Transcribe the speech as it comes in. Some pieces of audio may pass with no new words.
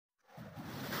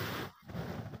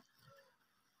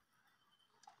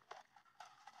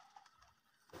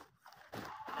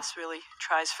This really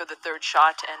tries for the third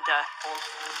shot, and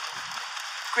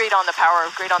great on the power,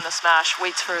 great on the smash,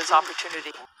 waits for his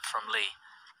opportunity. From Lee.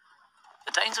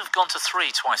 The Danes have gone to 3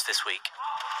 twice this week.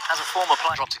 As a former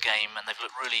player, dropped a game, and they've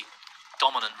looked really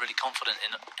dominant, really confident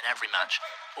in every match.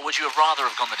 Or would you have rather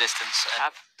have gone the distance?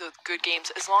 Have the good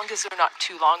games, as long as they're not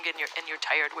too long and you're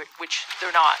tired, which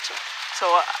they're not. So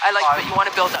I like that you want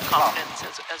to build that confidence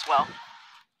as well.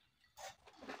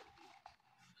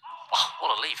 Oh,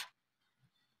 what a leave.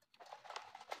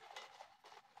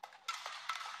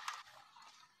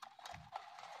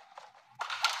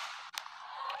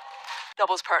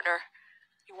 Doubles partner,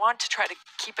 you want to try to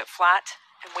keep it flat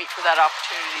and wait for that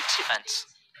opportunity to fence,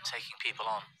 taking people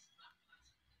on.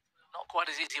 Not quite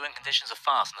as easy when conditions are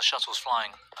fast and the shuttle's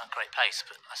flying at great pace,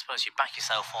 but I suppose you back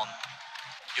yourself on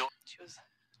your... She was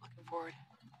looking forward.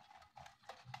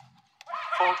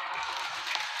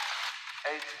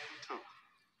 4-8-2.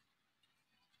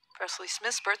 Presley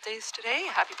Smith's birthday is today.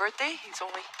 Happy birthday. He's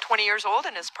only 20 years old,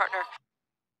 and his partner...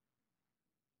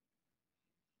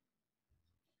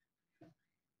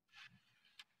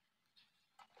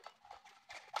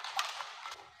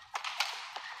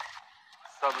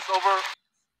 Service over.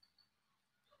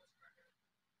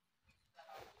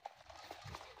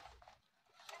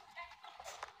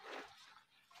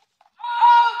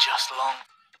 Just long.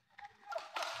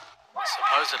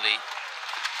 Supposedly.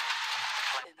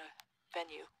 in a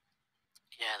venue.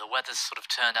 Yeah, the weather's sort of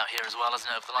turned out here as well,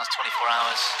 hasn't it, over the last 24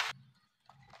 hours.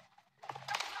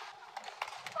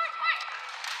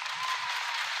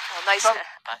 Well, nice.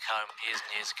 Back home years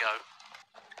and years ago.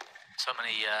 So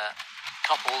many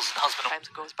couples and husband and... Times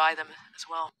it goes by them as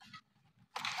well.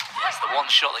 Yeah, it's the one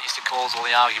shot that used to cause all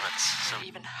the arguments. So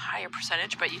even higher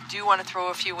percentage, but you do want to throw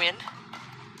a few in.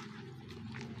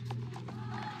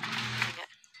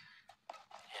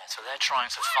 Yeah, so they're trying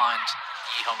to find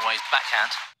Yi Hongwei's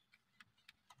backhand.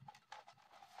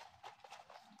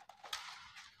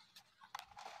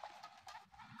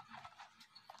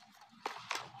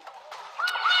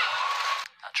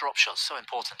 That drop shot's so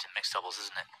important in mixed doubles,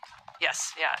 isn't it?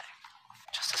 Yes, yeah.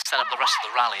 Just to set up the rest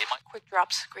of the rally. It might... Quick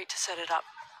drops, great to set it up.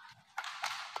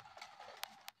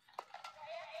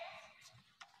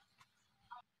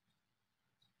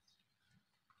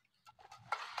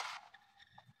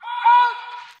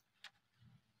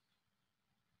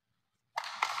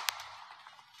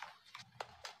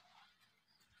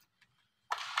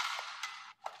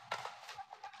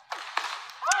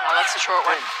 Oh, that's the short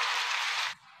one.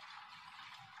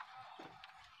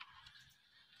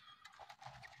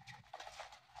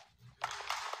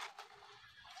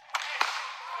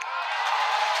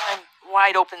 And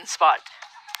wide open spot.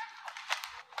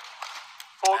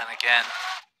 And again.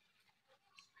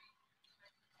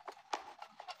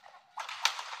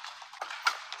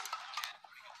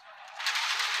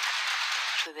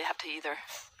 So they have to either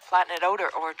flatten it out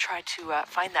or try to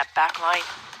find that back line.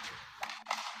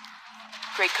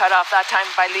 Great cutoff that time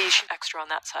by Lee. Extra on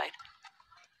that side.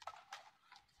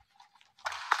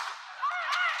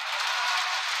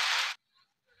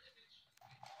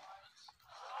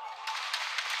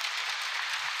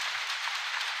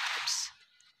 Oops.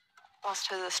 Lost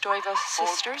to the Stoiva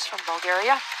sisters from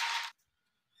Bulgaria.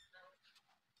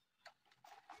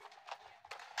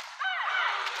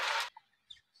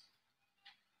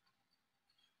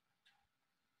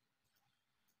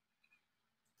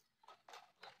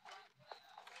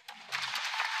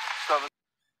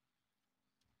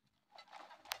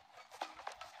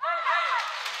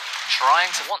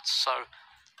 Trying to once, so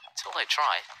until they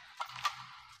try.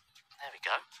 There we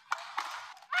go.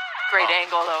 Great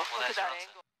angle though. Well, Look at that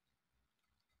angle.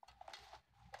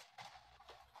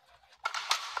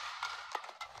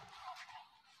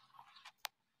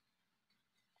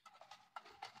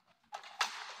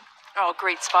 Oh,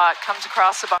 great spot. Comes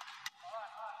across the bar.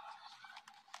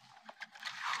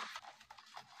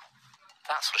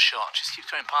 That sort of shot just keeps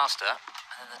going past her,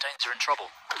 and then the Danes are in trouble.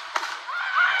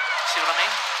 See what I mean?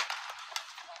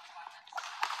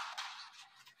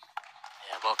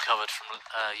 Yeah, well covered from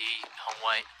Yi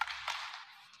Hongwei.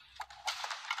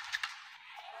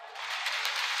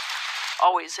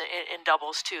 Always in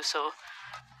doubles too, so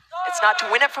it's not to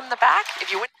win it from the back. If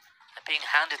you win... They're being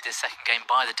handed this second game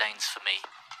by the Danes for me.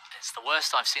 It's the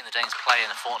worst I've seen the Danes play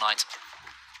in a fortnight.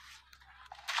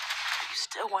 You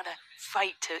still want to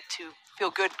fight to feel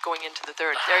good going into the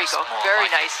third. There you go. More Very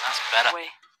like nice. That's better.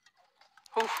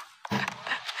 Oof.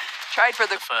 Tried for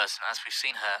the... First, and as we've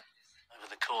seen her over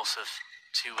the course of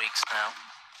 2 weeks now.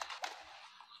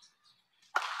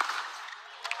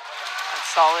 That's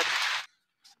solid.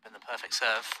 It's been the perfect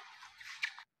serve.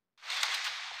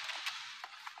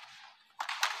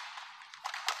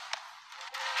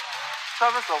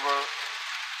 Service over.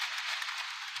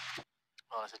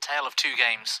 Well, it's a tale of two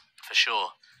games, for sure,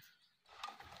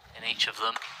 in each of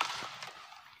them.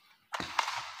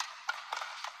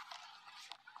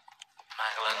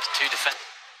 Magelund, two defense.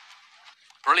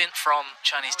 Brilliant from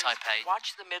Chinese Taipei.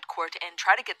 Watch the mid-court and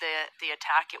try to get the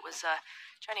attack. It was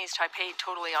Chinese Taipei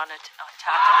totally on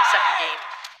attack in the second game.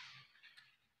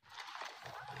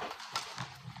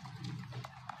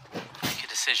 Make a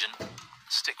decision.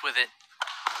 Stick with it.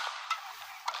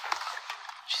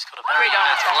 She's got a very Great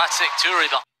on athletic Thyrri.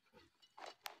 Off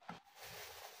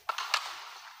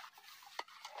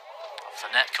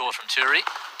the net court from Thyrri.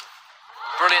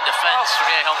 Brilliant defense from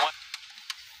Ye Hong Wei.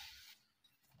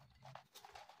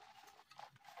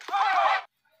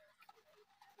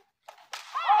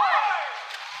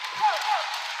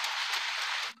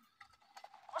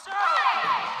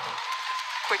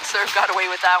 Quick serve got away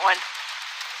with that one.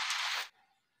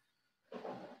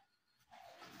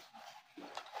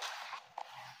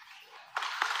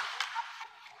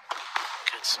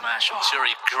 Good smash from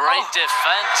Thyrri. Great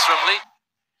defense from Lee.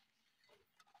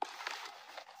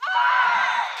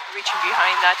 Reaching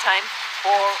behind that time.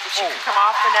 But she could come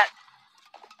off the net.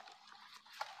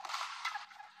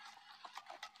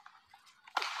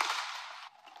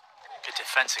 Good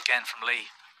defense again from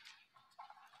Lee.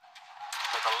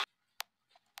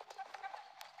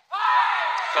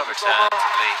 Good return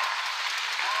from Lee.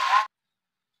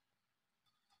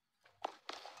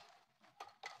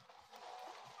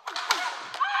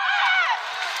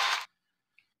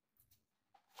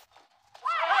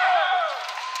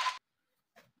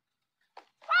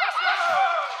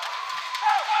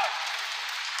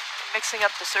 Mixing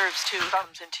up the serves too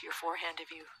comes into your forehand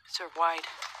if you serve wide.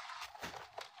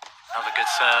 Another good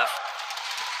serve.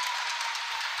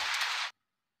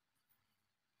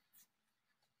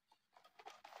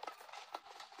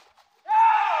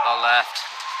 Well left.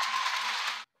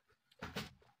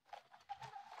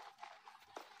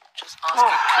 Just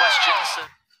asking questions.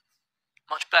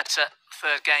 Much better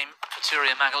third game for Thyrri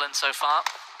and Magelund so far.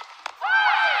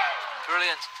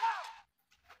 Brilliant.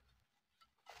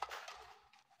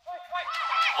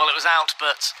 Well, it was out,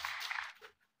 but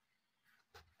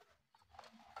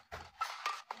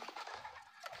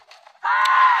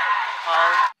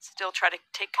Still try to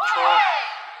take control.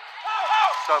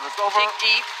 Service over. Dig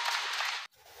deep.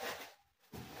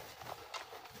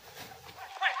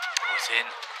 Put in.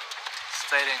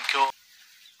 Stayed in court.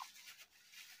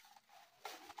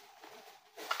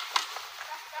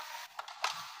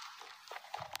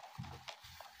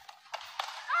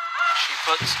 She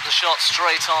puts the shot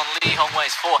straight on Lee Hong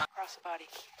Wei's forehand. Across the body.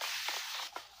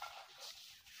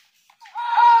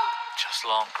 Just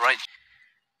long, great.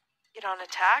 Get on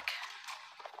attack.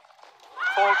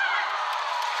 Fault.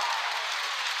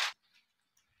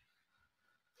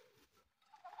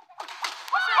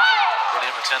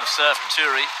 Brilliant return of serve from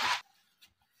Thyrri.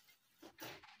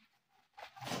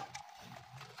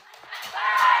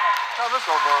 Service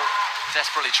over.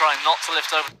 Desperately trying not to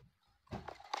lift over.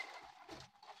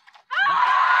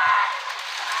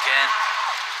 Again,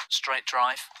 straight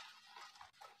drive.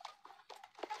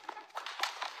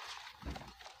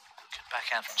 Good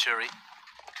backhand from Thyrri.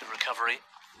 Good recovery.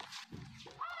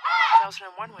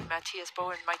 2001 when Mathias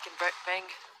Thyrri and Mike and Bang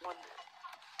won.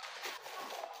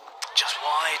 Just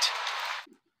wide.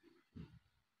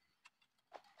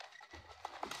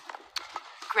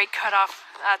 Great cutoff.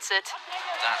 That's it.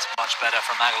 That's much better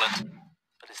from Magelund.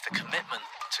 But it's the commitment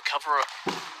to cover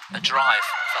a drive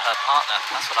for her partner.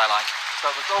 That's what I like.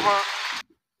 Service over.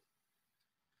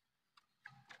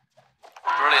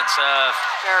 Brilliant serve.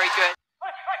 Very good.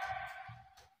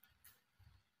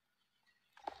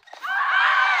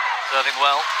 Serving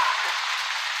well.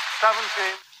 17.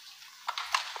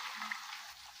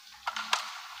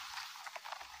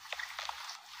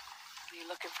 Are you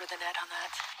looking for the net on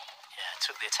that? Yeah,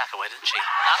 took the attack away, didn't she?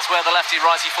 That's where the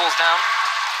lefty-righty falls down.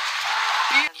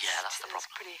 Yeah, that's the problem.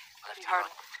 Pretty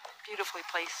hard. Beautifully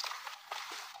placed.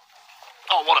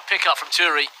 Oh, what a pick-up from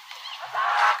Thyrri.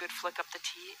 Good flick up the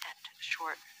tee and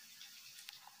short.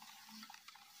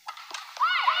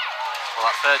 Well,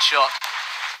 that third shot.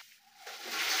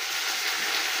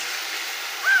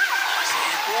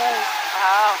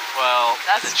 Wow. Well,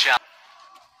 That's the challenge.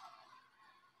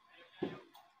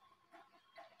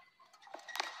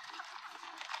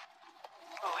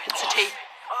 Oh, hits the tape.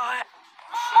 Oh.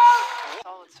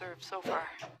 Solid serve so far.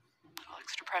 All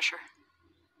extra pressure.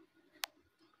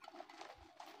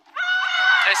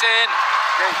 It's in.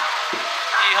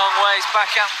 Lee Hong Wei's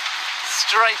backhand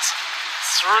straight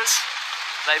through.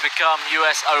 They become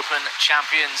US Open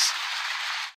champions.